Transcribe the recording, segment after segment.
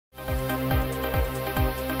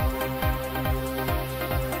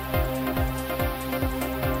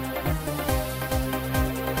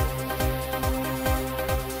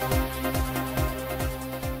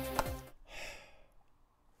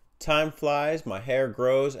Time flies, my hair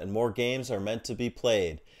grows, and more games are meant to be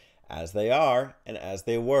played. As they are, and as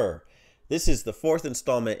they were. This is the fourth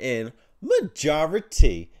installment in Majora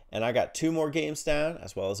T, and I got 2 more games down,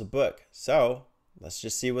 as well as a book. So, let's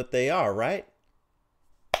just see what they are, right?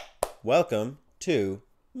 Welcome to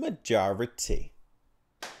Majora T.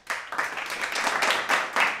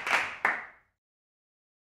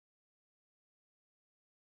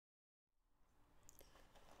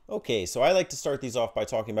 Okay, so I like to start these off by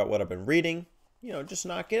talking about what I've been reading. Just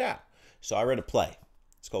knock it out. So I read a play.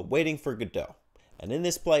 It's called Waiting for Godot. And in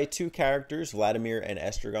this play, 2 characters, Vladimir and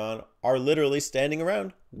Estragon, are literally standing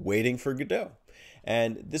around waiting for Godot.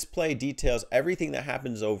 And this play details everything that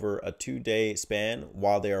happens over a 2-day span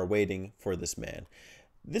while they are waiting for this man.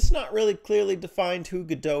 This is not really clearly defined who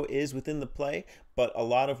Godot is within the play, but a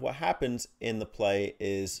lot of what happens in the play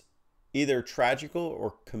is either tragical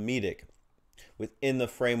or comedic within the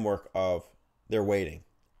framework of their waiting.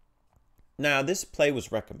 Now, this play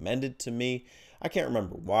was recommended to me. I can't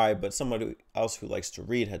remember why, but somebody else who likes to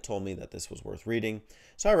read had told me that this was worth reading.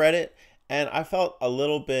 So I read it, and I felt a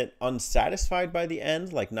little bit unsatisfied by the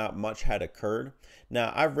end, like not much had occurred.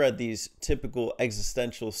 Now, I've read these typical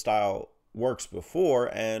existential style works before,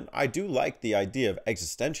 and I do like the idea of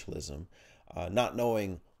existentialism, not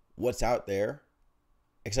knowing what's out there,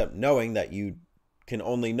 except knowing that you can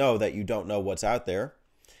only know that you don't know what's out there.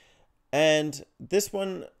 And this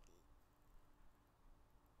one,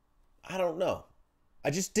 I don't know. I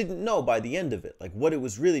just didn't know by the end of it, like what it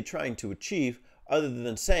was really trying to achieve, other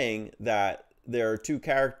than saying that there are 2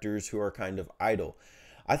 characters who are kind of idle.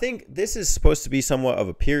 I think this is supposed to be somewhat of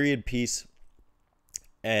a period piece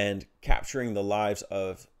and capturing the lives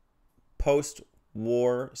of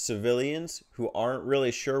post-war civilians who aren't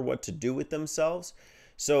really sure what to do with themselves.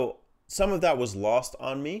 So some of that was lost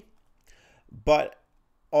on me, but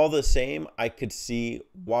all the same, I could see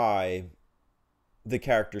why the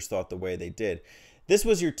characters thought the way they did. This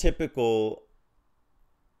was your typical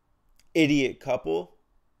idiot couple,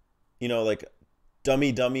 like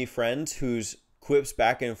dummy friends whose quips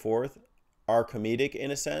back and forth are comedic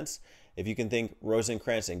in a sense. If you can think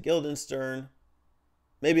Rosencrantz and Guildenstern,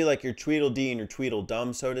 maybe like your Tweedledee and your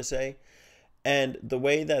Tweedledum, so to say. And the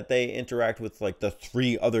way that they interact with like the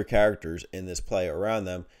 3 other characters in this play around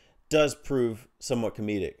them does prove somewhat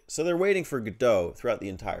comedic. So they're waiting for Godot throughout the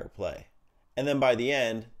entire play. And then by the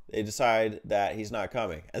end, they decide that he's not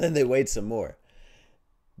coming. And then they wait some more.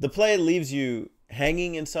 The play leaves you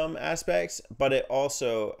hanging in some aspects, but it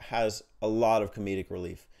also has a lot of comedic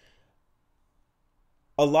relief.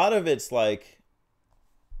 A lot of it's like,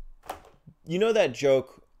 that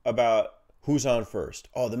joke about who's on first?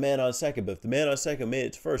 Oh, the man on second. But if the man on second made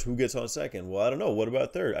it first, who gets on second? Well, I don't know. What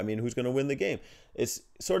about third? I mean, who's going to win the game? It's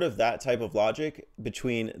sort of that type of logic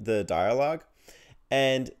between the dialogue.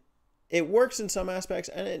 And it works in some aspects,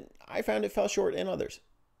 and I found it fell short in others.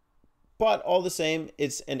 But all the same,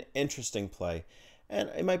 it's an interesting play, and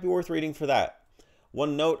it might be worth reading for that.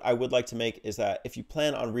 One note I would like to make is that if you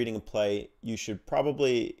plan on reading a play, you should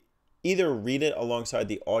probably either read it alongside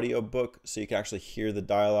the audiobook so you can actually hear the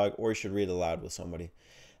dialogue, or you should read it aloud with somebody.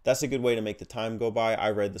 That's a good way to make the time go by.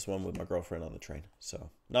 I read this one with my girlfriend on the train, so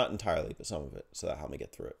not entirely, but some of it, so that helped me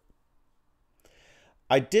get through it.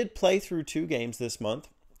 I did play through 2 games this month,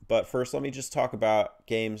 but first let me just talk about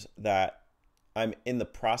games that I'm in the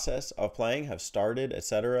process of playing, have started,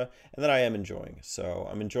 etc., and that I am enjoying. So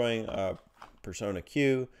I'm enjoying Persona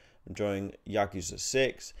Q, I'm enjoying Yakuza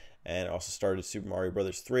 6, and I also started Super Mario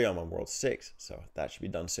Bros. 3 on my World 6, so that should be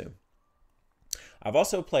done soon. I've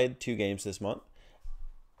also played 2 games this month,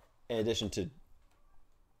 in addition to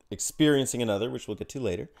experiencing another, which we'll get to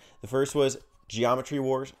later. The first was Geometry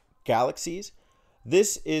Wars Galaxies.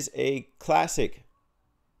 This is a classic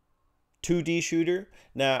 2D shooter.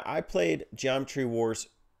 Now, I played Geometry Wars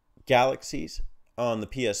Galaxies on the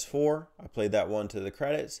PS4. I played that one to the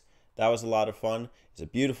credits. That was a lot of fun. It's a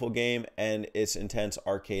beautiful game, and it's intense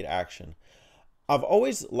arcade action. I've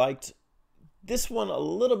always liked this one a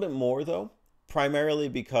little bit more, though, primarily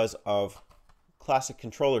because of classic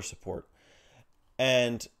controller support.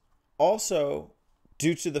 And also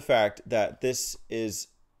due to the fact that this is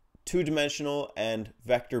 2-dimensional and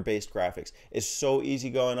vector-based graphics. It's so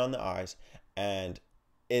easygoing on the eyes, and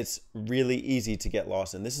it's really easy to get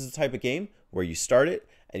lost in. This is the type of game where you start it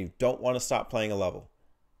and you don't want to stop playing a level.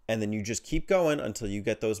 And then you just keep going until you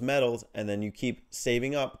get those medals, and then you keep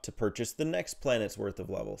saving up to purchase the next planet's worth of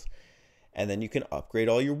levels. And then you can upgrade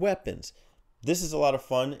all your weapons. This is a lot of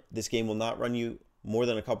fun. This game will not run you more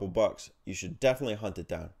than a couple bucks. You should definitely hunt it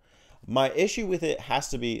down. My issue with it has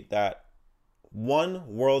to be that 1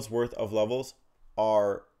 world's worth of levels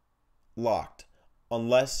are locked.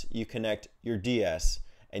 unless you connect your DS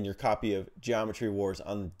and your copy of Geometry Wars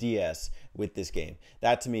on the DS with this game.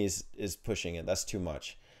 That to me is pushing it. That's too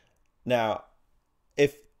much. Now,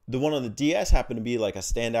 if the one on the DS happened to be like a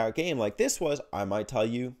standout game like this was, I might tell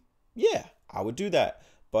you, yeah, I would do that.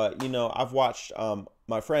 But, you know, I've watched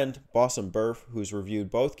my friend BawesomeBurf, who's reviewed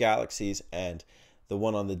both Galaxies and the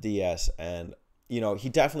one on the DS, and, you know, he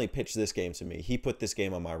definitely pitched this game to me. He put this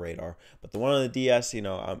game on my radar. But the one on the DS, you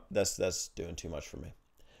know, that's doing too much for me.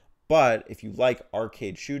 But if you like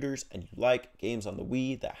arcade shooters and you like games on the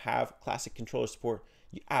Wii that have classic controller support,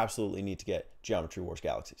 you absolutely need to get Geometry Wars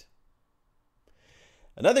Galaxies.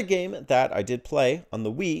 Another game that I did play on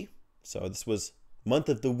the Wii, so this was month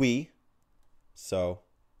of the Wii, so,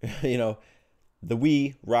 you know, the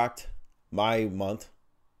Wii rocked my month,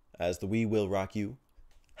 as the Wii will rock you.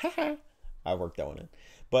 Haha, I worked that one in.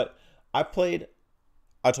 But I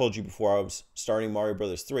told you before I was starting Mario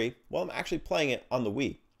Brothers 3. Well, I'm actually playing it on the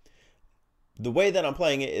Wii. The way that I'm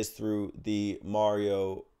playing it is through the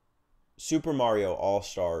Super Mario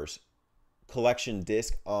All-Stars collection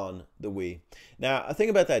disc on the Wii. Now, a thing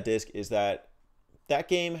about that disc is that that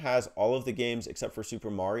game has all of the games except for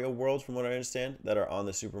Super Mario World, from what I understand, that are on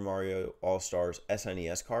the Super Mario All-Stars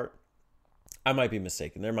SNES cart. I might be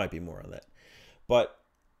mistaken. There might be more on that. But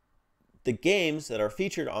the games that are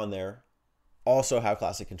featured on there also have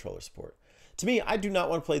classic controller support. To me, I do not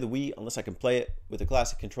want to play the Wii unless I can play it with a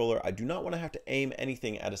classic controller. I do not want to have to aim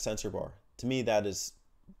anything at a sensor bar. To me,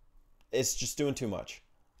 it's just doing too much.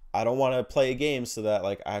 I don't want to play a game so that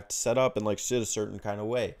like I have to set up and like sit a certain kind of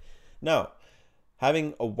way. No,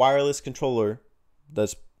 having a wireless controller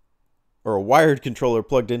or a wired controller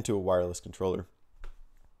plugged into a wireless controller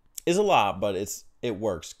is a lot, but it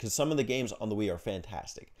works because some of the games on the Wii are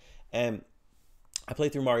fantastic. And I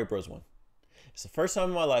played through Mario Bros. 1. It's the first time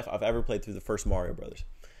in my life I've ever played through the first Mario Brothers.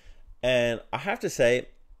 And I have to say,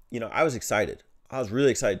 you know, I was excited. I was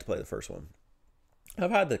really excited to play the first one.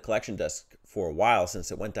 I've had the collection disc for a while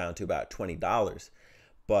since it went down to about $20.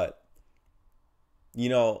 But, you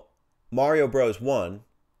know, Mario Bros. 1,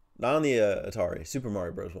 not on the Atari, Super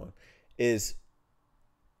Mario Bros. 1, is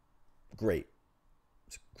great.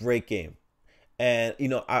 It's a great game. And, you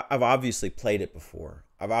know, I've obviously played it before.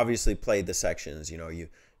 I've obviously played the sections. You know, you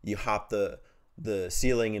hop the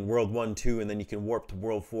ceiling in World 1, 2, and then you can warp to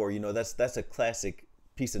World 4. You know, that's a classic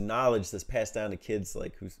piece of knowledge that's passed down to kids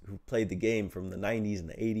like who played the game from the 90s and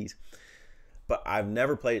the 80s. But I've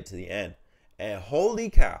never played it to the end. And holy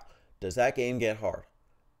cow, does that game get hard.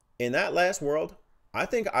 In that last world, I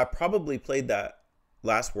think I probably played that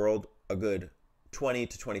last world a good 20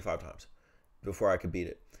 to 25 times before I could beat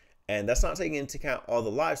it. And that's not taking into account all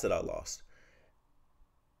the lives that I lost.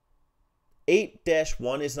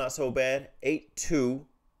 8-1 is not so bad. 8-2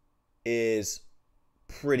 is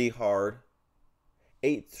pretty hard.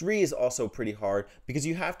 8-3 is also pretty hard because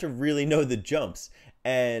you have to really know the jumps.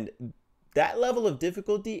 And that level of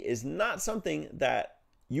difficulty is not something that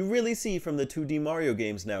you really see from the 2D Mario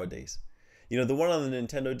games nowadays. You know, the one on the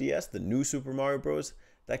Nintendo DS, the new Super Mario Bros.,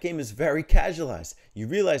 that game is very casualized. You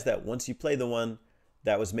realize that once you play the one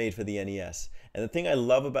that was made for the NES. And the thing I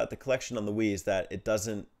love about the collection on the Wii is that it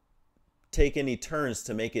doesn't take any turns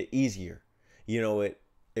to make it easier. You know, it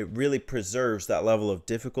really preserves that level of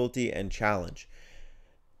difficulty and challenge.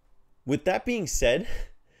 With that being said,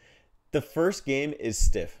 the first game is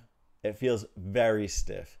stiff. It feels very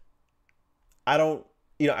stiff.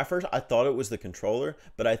 At first I thought it was the controller,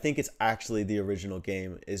 but I think it's actually the original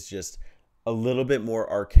game is just a little bit more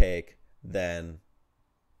archaic than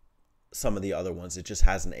some of the other ones. It just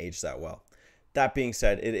hasn't aged that well. That being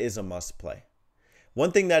said, it is a must play.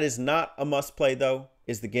 One thing that is not a must play though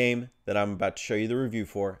is the game that I'm about to show you the review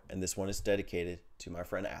for, and this one is dedicated to my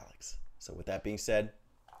friend Alex. So with that being said,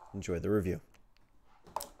 enjoy the review.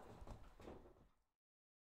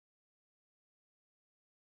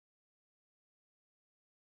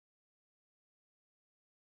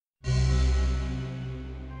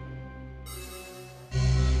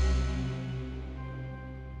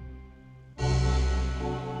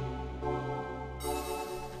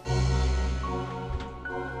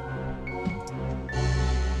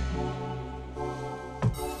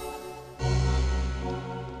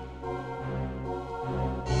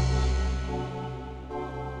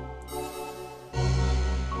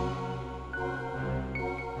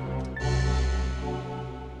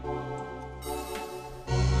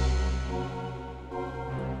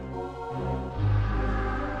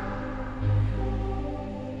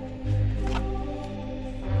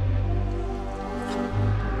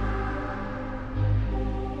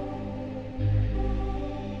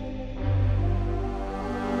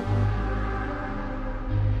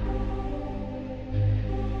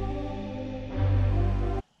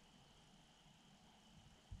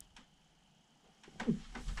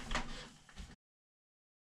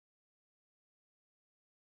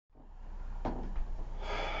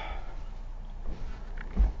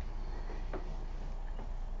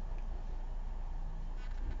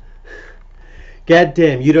 God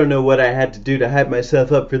damn, you don't know what I had to do to hype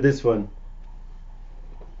myself up for this one.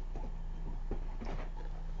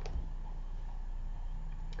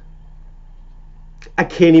 I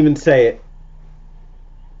can't even say it.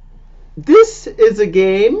 This is a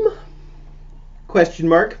game, question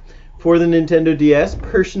mark, for the Nintendo DS,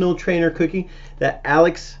 personal trainer cooking, that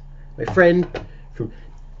Alex, my friend from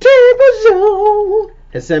Table Zone,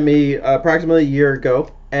 has sent me approximately a year ago.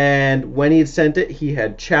 And when he had sent it, he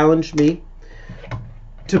had challenged me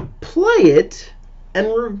to play it and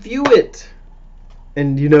review it.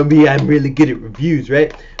 And you know me, I'm really good at reviews,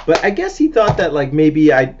 right? But I guess he thought that like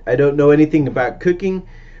maybe I don't know anything about cooking.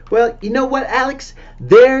 Well, you know what, Alex?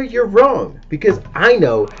 There you're wrong. Because I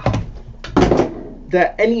know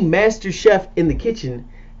that any master chef in the kitchen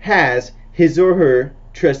has his or her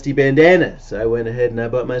trusty bandana. So I went ahead and I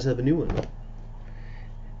bought myself a new one.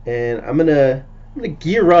 And I'm gonna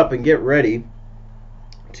gear up and get ready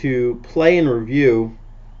to play and review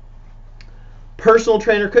personal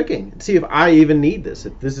trainer cooking and see if I even need this,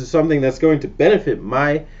 if this is something that's going to benefit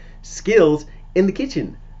my skills in the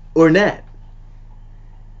kitchen or not,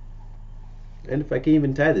 and if I can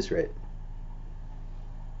even tie this right.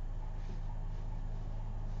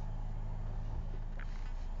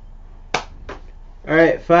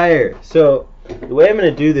 Alright, fire. So the way I'm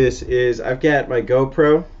going to do this is I've got my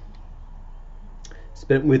GoPro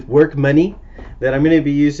spent with work money that I'm going to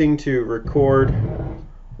be using to record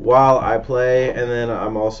while I play, and then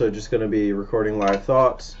I'm also just going to be recording live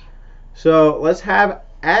thoughts. So let's have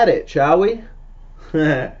at it, shall we?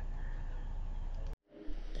 Alright.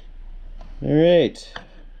 Here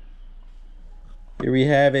we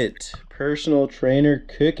have it. Personal trainer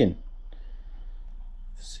cooking.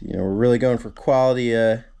 So, you know, we're really going for quality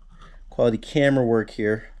camera work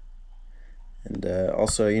here. And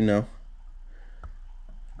also, you know,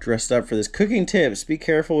 dressed up for this. Cooking tips: be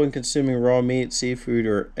careful when consuming raw meat, seafood,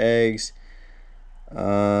 or eggs.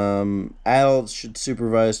 Adults should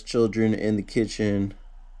supervise children in the kitchen.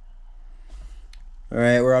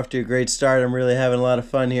 Alright, we're off to a great start. I'm really having a lot of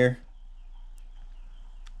fun here.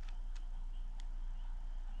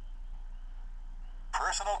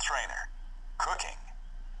 Personal trainer cooking.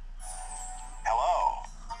 Hello,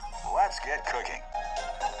 let's get cooking.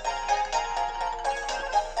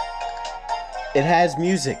 It has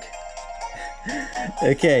music.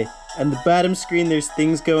 Okay, on the bottom screen there's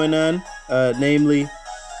things going on, namely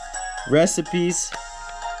recipes,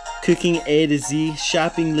 cooking A to Z,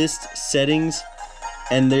 shopping list, settings,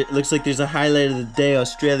 and it looks like there's a highlight of the day: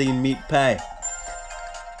 Australian meat pie.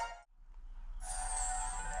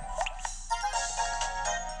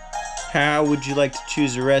 How would you like to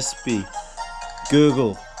choose a recipe?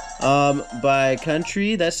 Google. By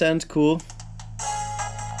country, that sounds cool.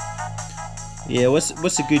 Yeah,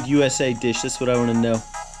 what's a good USA dish? That's what I want to know.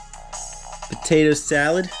 Potato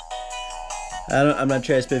salad. I'm not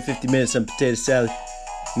trying to spend 50 minutes on potato salad.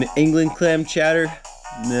 New England clam chowder.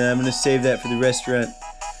 Nah, I'm gonna save that for the restaurant.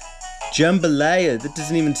 Jambalaya. That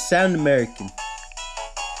doesn't even sound American.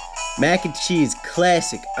 Mac and cheese,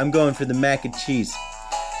 classic. I'm going for the mac and cheese.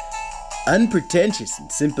 Unpretentious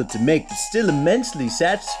and simple to make, but still immensely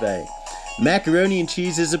satisfying. Macaroni and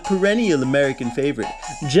cheese is a perennial American favorite.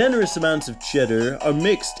 Generous amounts of cheddar are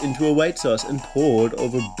mixed into a white sauce and poured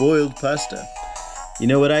over boiled pasta. You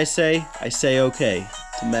know what I say? I say okay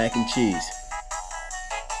to mac and cheese.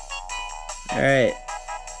 Alright,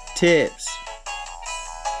 tips.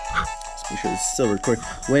 Let's make sure this is still recording.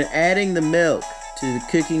 When adding the milk to the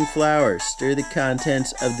cooking flour, stir the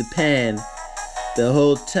contents of the pan the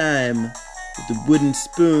whole time with the wooden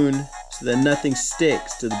spoon so that nothing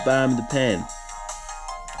sticks to the bottom of the pan.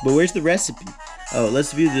 But where's the recipe? Oh,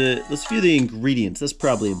 let's view the ingredients. That's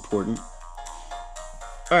probably important.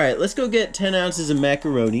 All right, let's go get 10 ounces of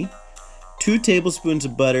macaroni, 2 tablespoons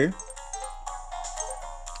of butter.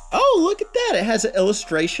 Oh, look at that! It has an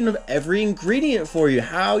illustration of every ingredient for you.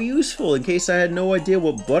 How useful! In case I had no idea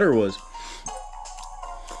what butter was.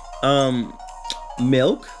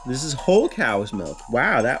 Milk. This is whole cow's milk.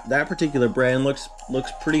 Wow, that particular brand looks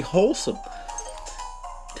pretty wholesome.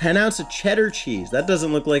 10 ounces of cheddar cheese. That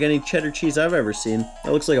doesn't look like any cheddar cheese I've ever seen.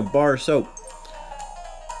 That looks like a bar of soap.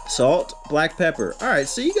 Salt, black pepper. Alright,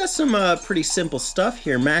 so you got some pretty simple stuff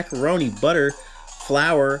here. Macaroni, butter,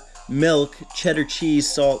 flour, milk, cheddar cheese,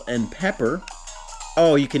 salt, and pepper.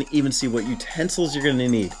 Oh, you can even see what utensils you're gonna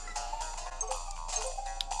need.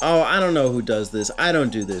 Oh, I don't know who does this. I don't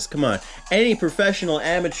do this. Come on. Any professional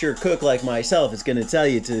amateur cook like myself is gonna tell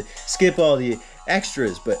you to skip all the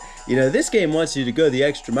extras, but you know, this game wants you to go the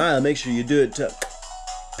extra mile. Make sure you do it to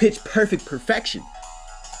pitch perfect perfection.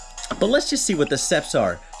 But let's just see what the steps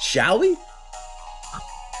are, shall we?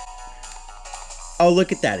 Oh,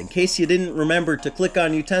 look at that. In case you didn't remember to click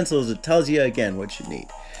on utensils, it tells you again what you need.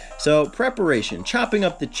 So, preparation, chopping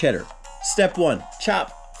up the cheddar. Step 1,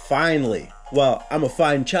 chop finely. Well, I'm a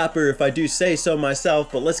fine chopper if I do say so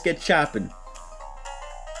myself, but let's get chopping.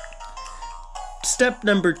 Step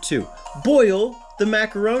number 2, boil the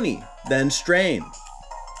macaroni, then strain.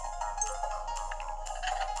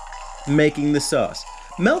 Making the sauce.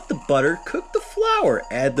 Melt the butter, cook the flour,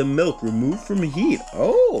 add the milk, remove from heat.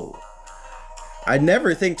 Oh, I'd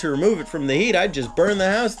never think to remove it from the heat, I'd just burn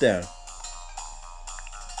the house down.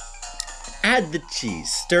 Add the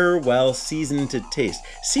cheese, stir well, season to taste.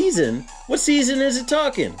 Season? What season is it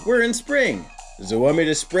talking? We're in spring. Does it want me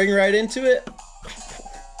to spring right into it?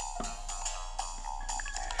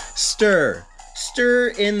 Stir. Stir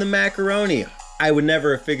in the macaroni. I would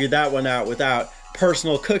never have figured that one out without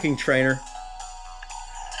personal cooking trainer.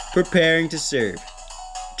 Preparing to serve.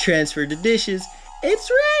 Transfer to dishes. It's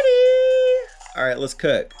ready! Alright, let's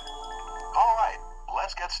cook. Alright,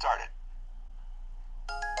 let's get started.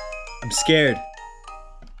 I'm scared.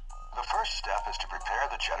 The first step is to prepare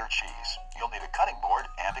the cheddar cheese. You'll need a cutting board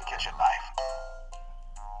and a kitchen knife.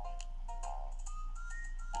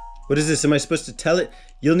 What is this? Am I supposed to tell it?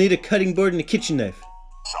 You'll need a cutting board and a kitchen knife.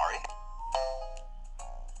 Sorry?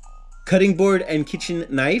 Cutting board and kitchen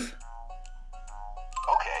knife?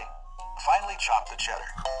 Okay. Finely chop the cheddar.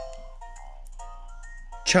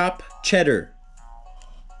 Chop cheddar.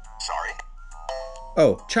 Sorry?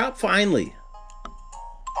 Oh, chop finely.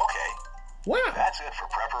 Okay. Wow. That's it for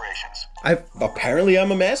preparations. Apparently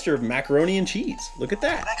I'm a master of macaroni and cheese. Look at The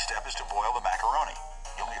that. next step is to boil the macaroni.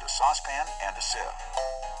 You'll need a saucepan and a sieve.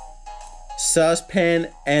 Saucepan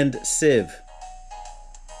and sieve.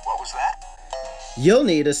 What was that? You'll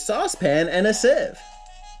need a saucepan and a sieve.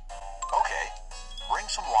 Okay. Bring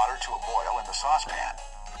some water to a boil in the saucepan.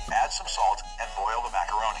 Add some salt and boil the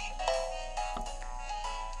macaroni.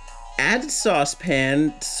 Add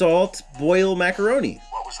saucepan, salt, boil macaroni.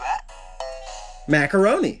 What was that?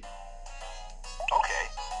 Macaroni. Okay.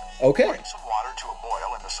 Okay. Bring some water to a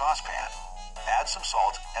boil in the saucepan. Add some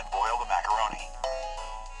salt and boil the macaroni.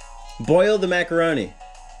 Boil the macaroni.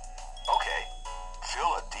 Okay.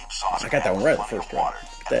 Fill a deep saucepan I got that one right with the plenty first of try. water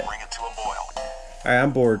Look at and that. bring it to a boil. Alright,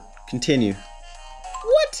 I'm bored. Continue.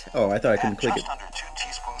 What? Oh, I thought I couldn't Add click it. just under 2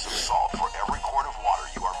 teaspoons of salt for every quart of water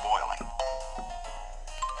you are boiling.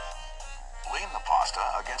 Lean the pasta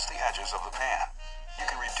against the edges of the pan. You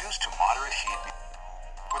can reduce to moderate heat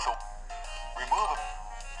with a remove.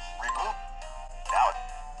 Now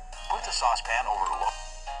put the saucepan over low.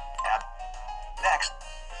 Add next.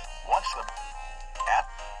 Once the add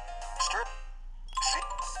stir. See.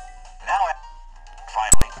 Now add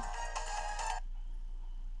finally.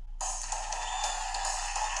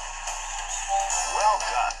 Well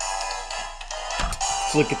done.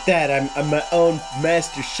 Look at that. I'm my own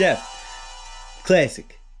master chef.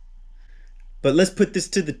 Classic. But let's put this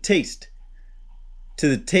to the taste. To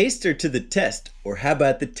the taste or to the test? Or how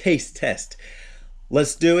about the taste test?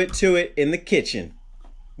 Let's do it to it in the kitchen.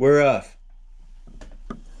 We're off.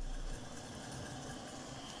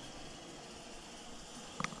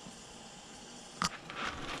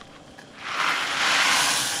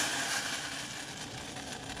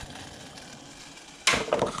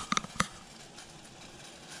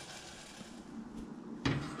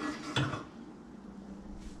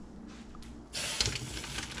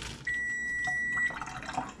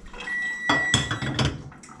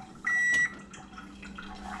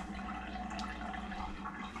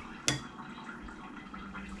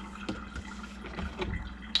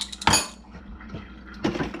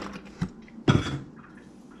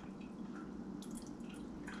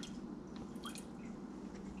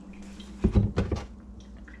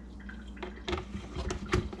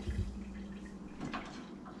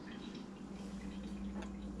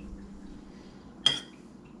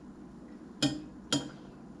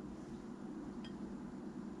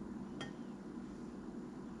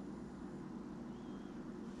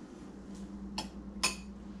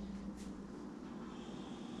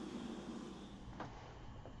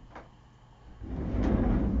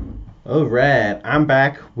 Alright, I'm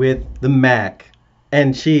back with the mac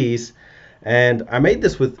and cheese, and I made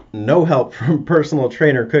this with no help from personal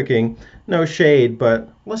trainer cooking. No shade, but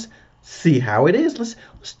let's see how it is.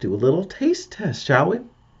 Let's do a little taste test, shall we?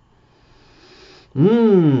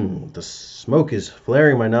 The smoke is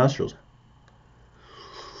flaring my nostrils.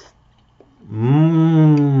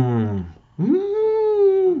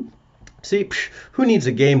 See, who needs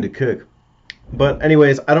a game to cook? But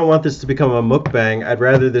anyways, I don't want this to become a mukbang. I'd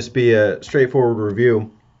rather this be a straightforward review.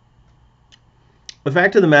 The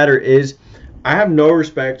fact of the matter is, I have no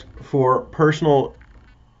respect for personal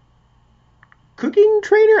cooking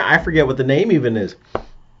trainer? I forget what the name even is.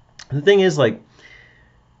 The thing is, like,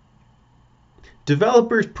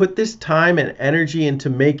 developers put this time and energy into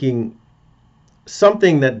making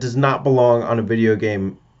something that does not belong on a video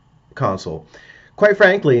game console. Quite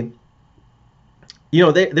frankly, you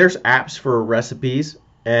know, there's apps for recipes,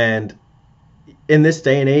 and in this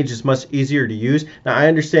day and age, it's much easier to use. Now, I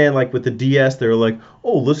understand, like, with the DS, they're like,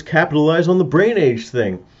 oh, let's capitalize on the brain age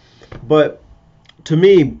thing. But to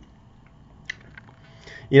me,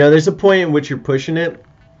 you know, there's a point in which you're pushing it.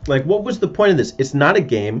 Like, what was the point of this? It's not a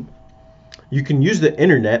game. You can use the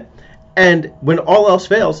internet, and when all else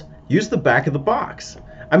fails, use the back of the box.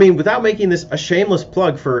 I mean, without making this a shameless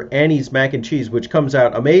plug for Annie's Mac and Cheese, which comes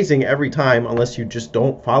out amazing every time unless you just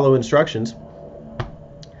don't follow instructions.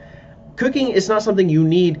 Cooking is not something you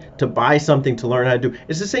need to buy something to learn how to do.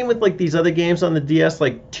 It's the same with, like, these other games on the DS,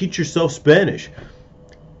 like Teach Yourself Spanish.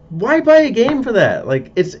 Why buy a game for that?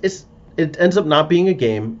 Like, it ends up not being a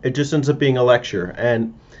game. It just ends up being a lecture.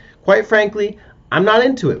 And quite frankly, I'm not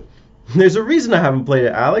into it. There's a reason I haven't played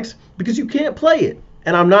it, Alex, because you can't play it,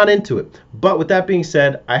 and I'm not into it. But with that being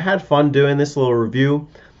said, I had fun doing this little review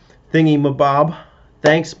thingy-mabob.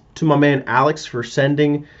 Thanks to my man Alex for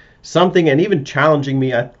sending something and even challenging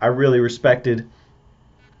me. I really respected,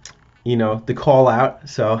 you know, the call out.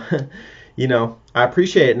 So, you know, I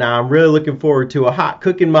appreciate it. Now I'm really looking forward to a hot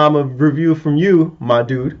cooking mama review from you, my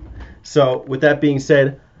dude. So with that being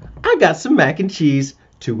said, I got some mac and cheese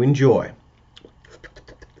to enjoy.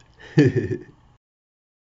 Pew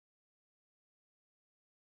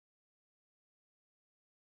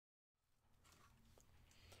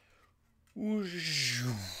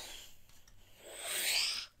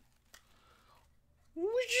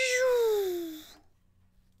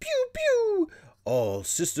pew! All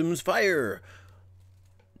systems fire.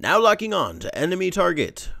 Now locking on to enemy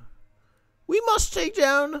target. We must take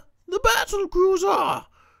down the battle cruiser.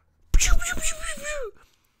 Pew, pew, pew, pew, pew.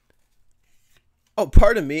 Oh,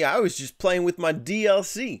 pardon me, I was just playing with my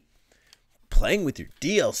DLC. Playing with your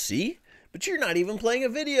DLC? But you're not even playing a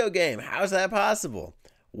video game. How's that possible?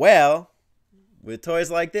 Well, with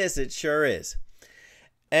toys like this, it sure is.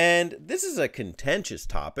 And this is a contentious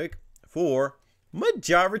topic for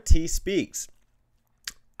Majora T Speaks.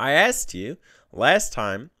 I asked you last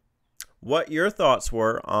time what your thoughts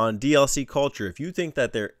were on DLC culture, if you think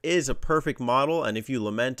that there is a perfect model and if you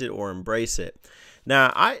lament it or embrace it.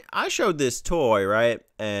 Now, I showed this toy, right?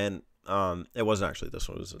 And it wasn't actually this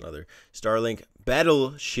one. It was another Starlink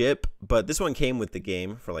Battleship, but this one came with the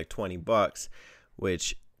game for like 20 bucks,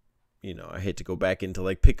 which, you know, I hate to go back into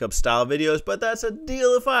like pickup style videos, but that's a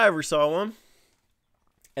deal if I ever saw one.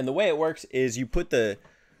 And the way it works is you put the,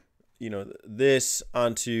 you know, this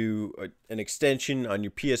onto an extension on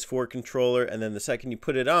your PS4 controller, and then the second you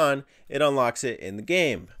put it on, it unlocks it in the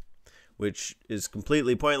game, which is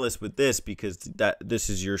completely pointless with this because this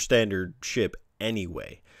is your standard ship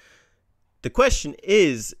anyway. The question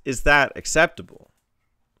is that acceptable?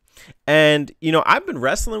 And, you know, I've been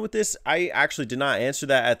wrestling with this. I actually did not answer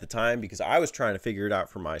that at the time because I was trying to figure it out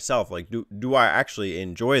for myself. Like, do I actually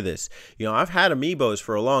enjoy this? You know, I've had amiibos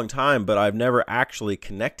for a long time, but I've never actually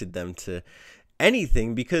connected them to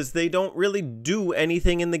anything because they don't really do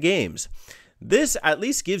anything in the games. This at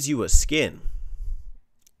least gives you a skin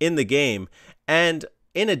in the game. And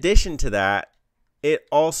in addition to that, it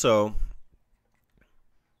also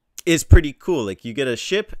is pretty cool. Like, you get a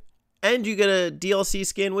ship and you get a DLC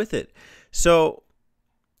skin with it. So,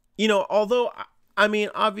 you know, although, I mean,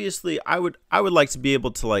 obviously, I would like to be able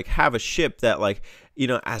to, like, have a ship that, like, you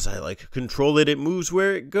know, as I, like, control it, it moves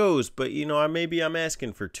where it goes. But, you know, maybe I'm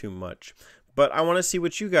asking for too much. But I want to see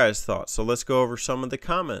what you guys thought. So let's go over some of the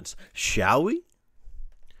comments. Shall we?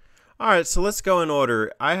 All right, so let's go in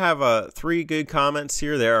order. I have 3 good comments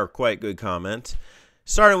here. They are quite good comments.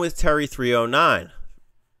 Starting with Terry309.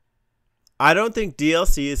 I don't think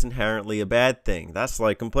DLC is inherently a bad thing. That's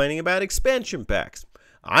like complaining about expansion packs.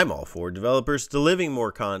 I'm all for developers delivering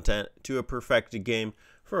more content to a perfected game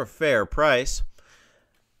for a fair price.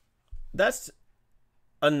 That's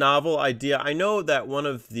a novel idea. I know that one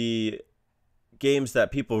of the games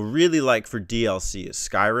that people really like for DLC is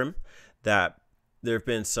Skyrim. That there have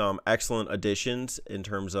been some excellent additions in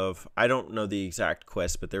terms of, I don't know the exact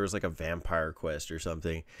quest, but there was like a vampire quest or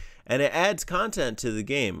something. And it adds content to the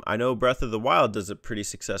game. I know Breath of the Wild does it pretty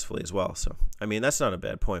successfully as well. So, I mean, that's not a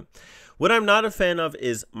bad point. What I'm not a fan of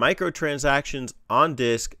is microtransactions on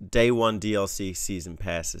disc, day one DLC season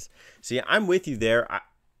passes. See, I'm with you there.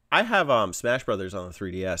 I have Smash Brothers on the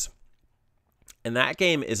 3DS. And that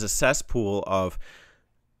game is a cesspool of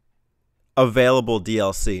available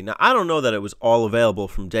DLC. Now, I don't know that it was all available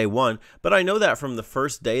from day one, but I know that from the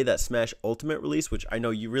first day that Smash Ultimate released, which I know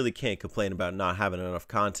you really can't complain about not having enough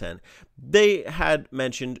content, they had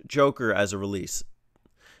mentioned Joker as a release.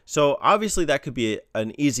 So obviously that could be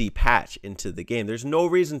an easy patch into the game. There's no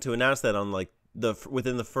reason to announce that on like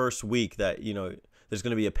within the first week that, you know, there's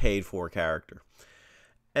going to be a paid for character.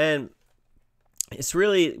 And it's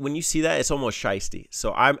really, when you see that, it's almost shiesty.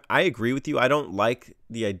 So I agree with you. I don't like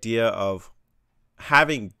the idea of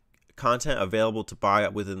having content available to buy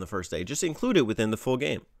within the first day. Just include it within the full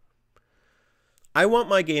game. I want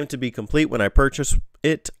my game to be complete when I purchase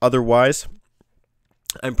it. Otherwise,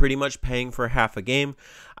 I'm pretty much paying for half a game.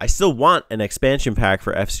 I still want an expansion pack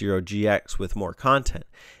for F-Zero GX with more content.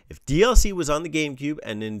 If DLC was on the GameCube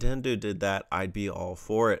and Nintendo did that, I'd be all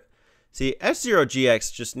for it. See, F-Zero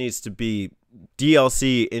GX just needs to be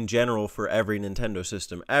DLC in general for every Nintendo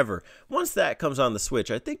system ever. Once that comes on the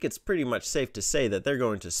Switch, I think it's pretty much safe to say that they're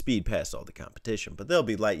going to speed past all the competition, but they'll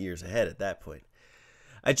be light years ahead at that point.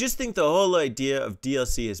 I just think the whole idea of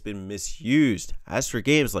DLC has been misused. As for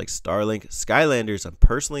games like Starlink, Skylanders, I'm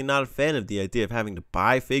personally not a fan of the idea of having to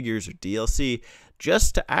buy figures or DLC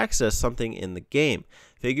just to access something in the game.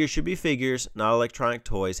 Figures should be figures, not electronic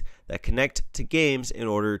toys that connect to games in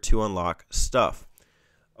order to unlock stuff.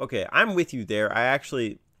 Okay, I'm with you there.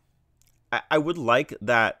 I would like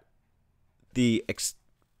that the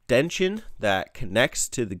extension that connects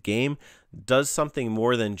to the game does something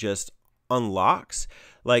more than just unlocks.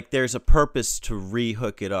 Like, there's a purpose to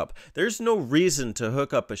re-hook it up. There's no reason to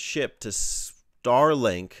hook up a ship to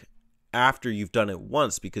Starlink after you've done it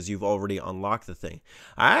once because you've already unlocked the thing.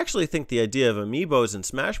 I actually think the idea of amiibos in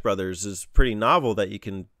Smash Brothers is pretty novel, that you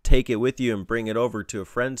can take it with you and bring it over to a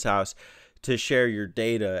friend's house to share your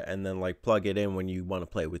data and then like plug it in when you want to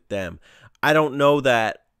play with them. I don't know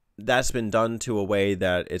that that's been done to a way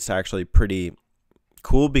that it's actually pretty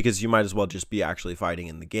cool, because you might as well just be actually fighting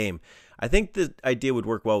in the game. I think the idea would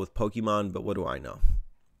work well with Pokemon, but what do I know?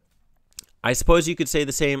 I suppose you could say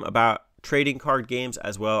the same about trading card games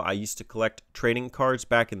as well. I used to collect trading cards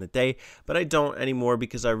back in the day, but I don't anymore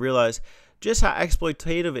because I realize just how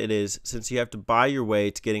exploitative it is, since you have to buy your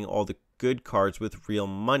way to getting all the good cards with real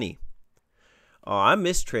money. Oh, I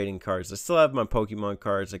miss trading cards. I still have my Pokemon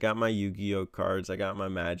cards. I got my Yu-Gi-Oh cards. I got my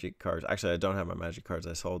Magic cards. Actually, I don't have my Magic cards.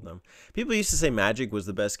 I sold them. People used to say Magic was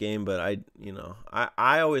the best game, but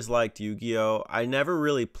I always liked Yu-Gi-Oh. I never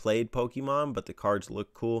really played Pokemon, but the cards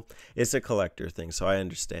look cool. It's a collector thing, so I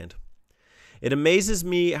understand. It amazes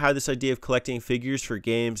me how this idea of collecting figures for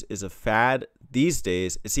games is a fad these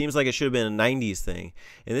days. It seems like it should have been a 90s thing.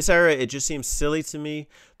 In this era, it just seems silly to me.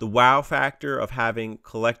 The wow factor of having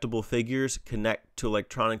collectible figures connect to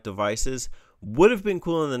electronic devices would have been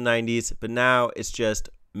cool in the 90s, but now it's just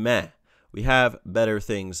meh. We have better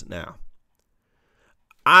things now.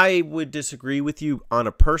 I would disagree with you on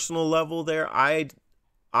a personal level there. I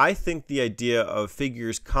think the idea of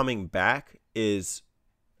figures coming back is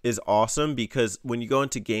awesome, because when you go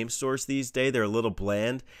into game stores these days, they're a little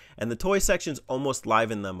bland, and the toy sections almost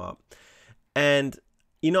liven them up. And,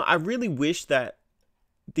 I really wish that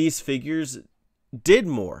these figures did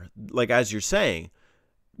more, like as you're saying,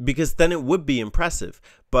 because then it would be impressive.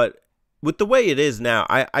 But with the way it is now,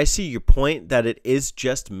 I see your point that it is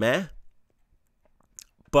just meh.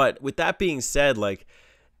 But with that being said, like,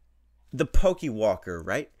 the Pokewalker,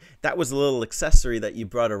 right? That was a little accessory that you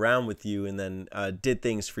brought around with you and then did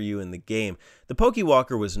things for you in the game. The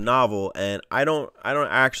Pokewalker was novel, and I don't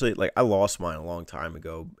actually, like, I lost mine a long time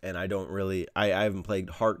ago, and I haven't played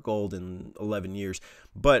Heart Gold in 11 years.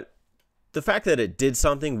 But the fact that it did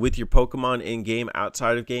something with your Pokemon in game,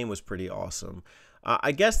 outside of game, was pretty awesome.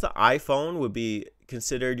 I guess the iPhone would be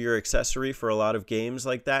considered your accessory for a lot of games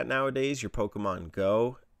like that nowadays. Your Pokemon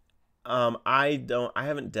Go. I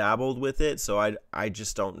haven't dabbled with it, so I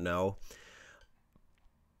just don't know.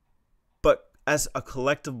 But as a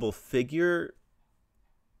collectible figure,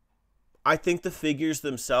 I think the figures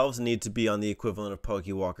themselves need to be on the equivalent of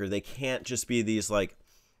Pokewalker. They can't just be these, like,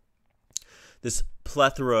 this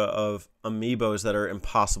plethora of amiibos that are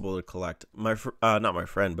impossible to collect. Not my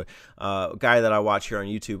friend, but a guy that I watch here on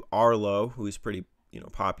YouTube, Arlo, who's pretty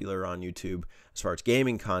popular on YouTube as far as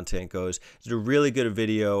gaming content goes, did a really good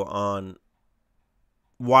video on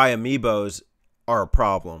why amiibos are a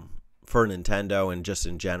problem for Nintendo and just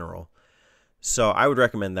in general. So I would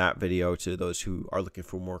recommend that video to those who are looking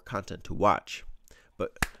for more content to watch.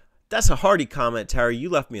 But that's a hearty comment, Terry. You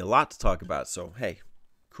left me a lot to talk about, so hey,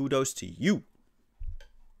 kudos to you.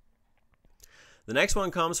 The next one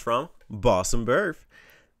comes from BawesomeBurf,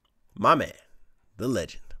 my man, the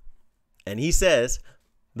legend. And he says,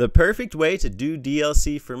 the perfect way to do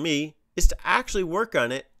DLC for me is to actually work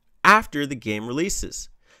on it after the game releases.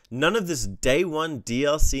 None of this day one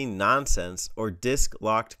DLC nonsense or disc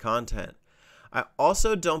locked content. I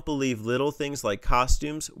also don't believe little things like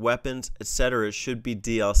costumes, weapons, etc. should be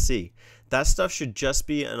DLC. That stuff should just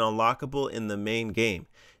be an unlockable in the main game.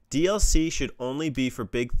 DLC should only be for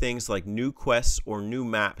big things like new quests or new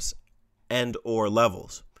maps and or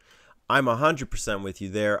levels. I'm 100% with you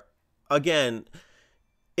there. Again,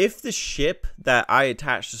 if the ship that I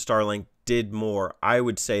attached to Starlink did more, I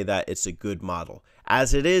would say that it's a good model.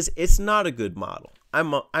 As it is, it's not a good model.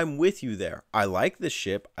 I'm with you there. I like the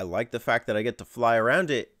ship. I like the fact that I get to fly around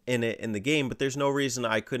it in the game, but there's no reason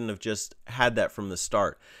I couldn't have just had that from the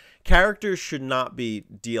start. Characters should not be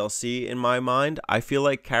DLC in my mind. I feel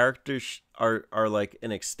like characters are like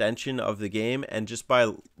an extension of the game, and just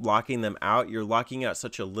by locking them out, you're locking out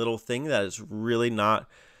such a little thing that is really not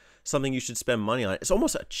something you should spend money on. It's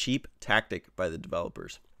almost a cheap tactic by the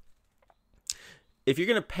developers. If you're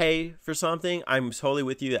going to pay for something, I'm totally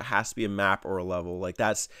with you. It has to be a map or a level. Like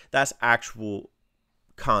that's actual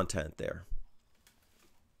content there.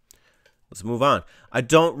 Let's move on. I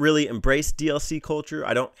don't really embrace DLC culture.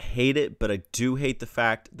 I don't hate it, but I do hate the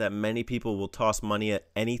fact that many people will toss money at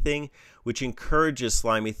anything, which encourages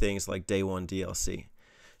slimy things like day one DLC.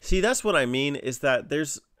 See, that's what I mean, is that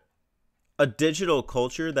there's a digital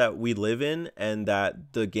culture that we live in and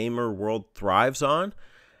that the gamer world thrives on.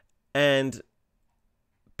 And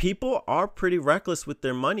people are pretty reckless with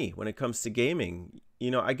their money when it comes to gaming. You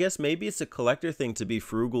know, I guess maybe it's a collector thing to be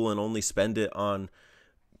frugal and only spend it on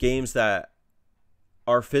games that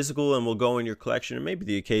are physical and will go in your collection, and maybe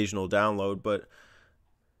the occasional download. But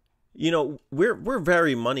you know, we're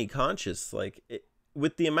very money conscious. Like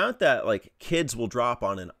with the amount that like kids will drop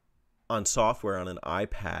on software on an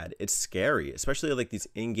iPad, it's scary, especially like these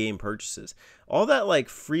in-game purchases. All that like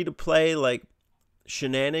free to play like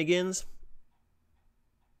shenanigans.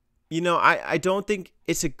 You know, I don't think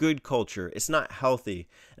it's a good culture. It's not healthy,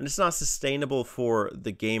 and it's not sustainable for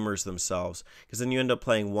the gamers themselves, because then you end up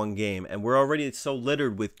playing one game, and we're already so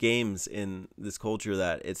littered with games in this culture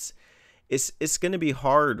that it's going to be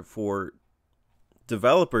hard for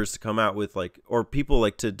developers to come out with like, or people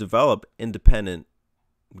like to develop independent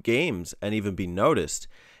games and even be noticed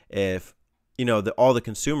if, you know, all the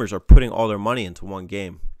consumers are putting all their money into one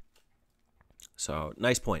game. So,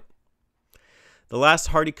 nice point. The last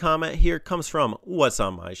hearty comment here comes from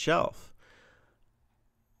WhatsOnMyShelf.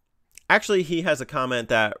 Actually, he has a comment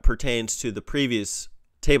that pertains to the previous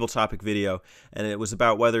table topic video, and it was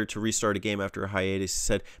about whether to restart a game after a hiatus. He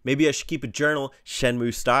said, maybe I should keep a journal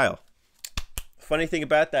Shenmue style. Funny thing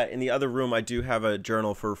about that, in the other room, I do have a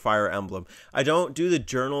journal for Fire Emblem. I don't do the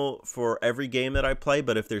journal for every game that I play,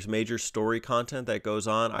 but if there's major story content that goes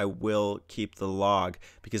on, I will keep the log,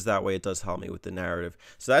 because that way it does help me with the narrative.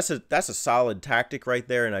 So that's a solid tactic right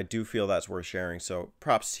there, and I do feel that's worth sharing. So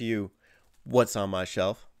props to you. What's on my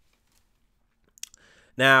shelf?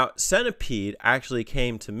 Now, Centipede actually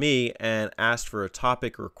came to me and asked for a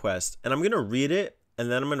topic request, and I'm going to read it,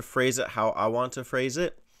 and then I'm going to phrase it how I want to phrase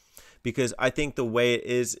it, because I think the way it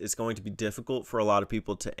is going to be difficult for a lot of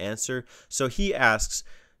people to answer. So he asks,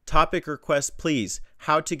 topic request, please,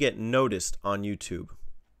 how to get noticed on YouTube.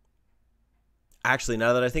 Actually,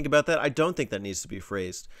 now that I think about that, I don't think that needs to be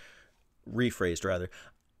rephrased rather.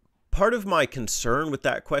 Part of my concern with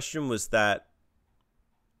that question was that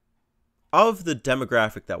of the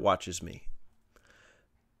demographic that watches me,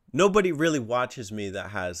 nobody really watches me that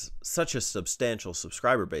has such a substantial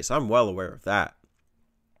subscriber base. I'm well aware of that.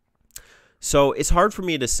 So it's hard for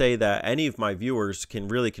me to say that any of my viewers can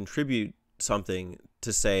really contribute something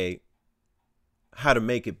to say how to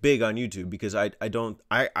make it big on YouTube, because I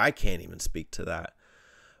can't even speak to that.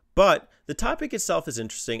 But the topic itself is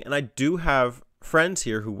interesting, and I do have friends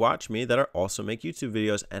here who watch me that are also make YouTube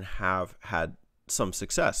videos and have had some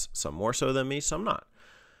success, some more so than me, some not.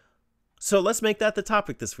 So let's make that the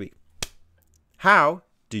topic this week. How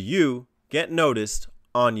do you get noticed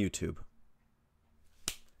on YouTube?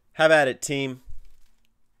 Have at it, team.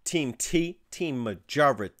 Team T, Team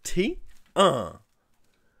Majora T. And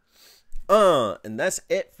that's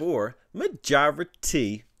it for Majora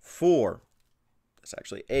T 4. That's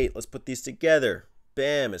actually 8. Let's put these together.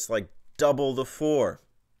 Bam, it's like double the 4.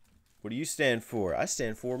 What do you stand for? I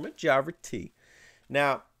stand for Majora T.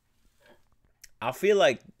 Now, I feel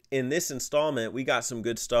like in this installment, we got some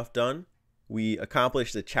good stuff done. We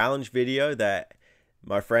accomplished a challenge video that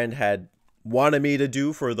my friend had wanted me to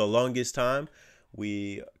do for the longest time.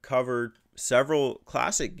 We covered several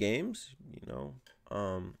classic games, you know,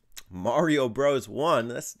 Mario Bros 1,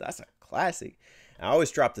 that's a classic. I always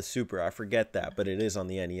drop the Super, I forget that, but it is on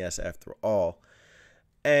the NES after all.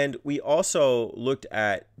 And we also looked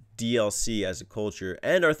at DLC as a culture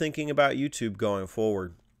and are thinking about YouTube going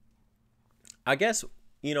forward. I guess,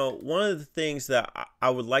 you know, one of the things that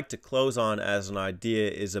I would like to close on as an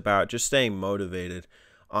idea is about just staying motivated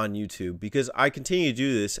on YouTube, because I continue to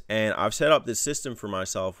do this, and I've set up this system for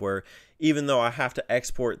myself where even though I have to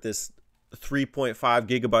export this 3.5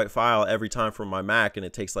 gigabyte file every time from my Mac and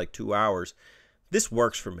it takes like 2 hours, this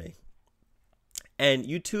works for me. And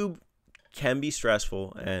YouTube can be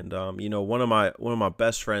stressful, and you know, one of my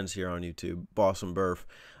best friends here on YouTube, BawesomeBurf,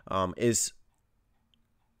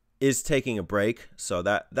 is taking a break. So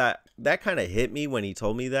that kind of hit me when he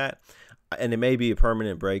told me that, and it may be a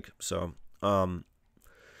permanent break. So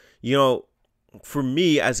you know, for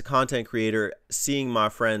me as a content creator, seeing my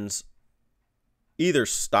friends either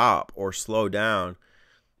stop or slow down,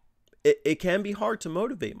 it can be hard to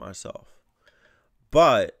motivate myself.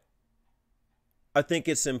 But I think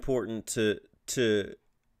it's important to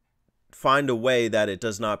find a way that it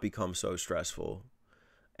does not become so stressful.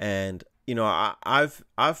 And you know, I've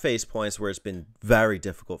faced points where it's been very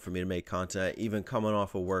difficult for me to make content. Even coming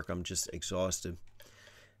off of work, I'm just exhausted.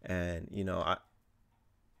 And you know,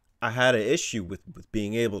 I had an issue with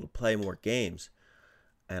being able to play more games.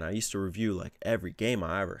 And I used to review like every game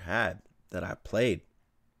I ever had that I played.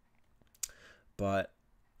 But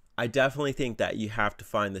I definitely think that you have to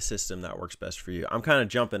find the system that works best for you. I'm kind of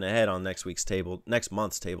jumping ahead on next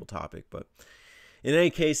month's table topic, but in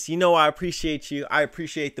any case, you know, I appreciate you. I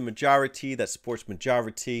appreciate the majority that supports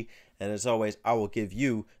Majora T, and as always, I will give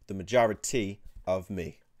you the majority of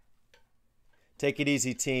me. Take it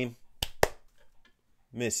easy, team.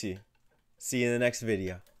 Miss you. See you in the next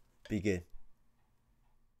video. Be good.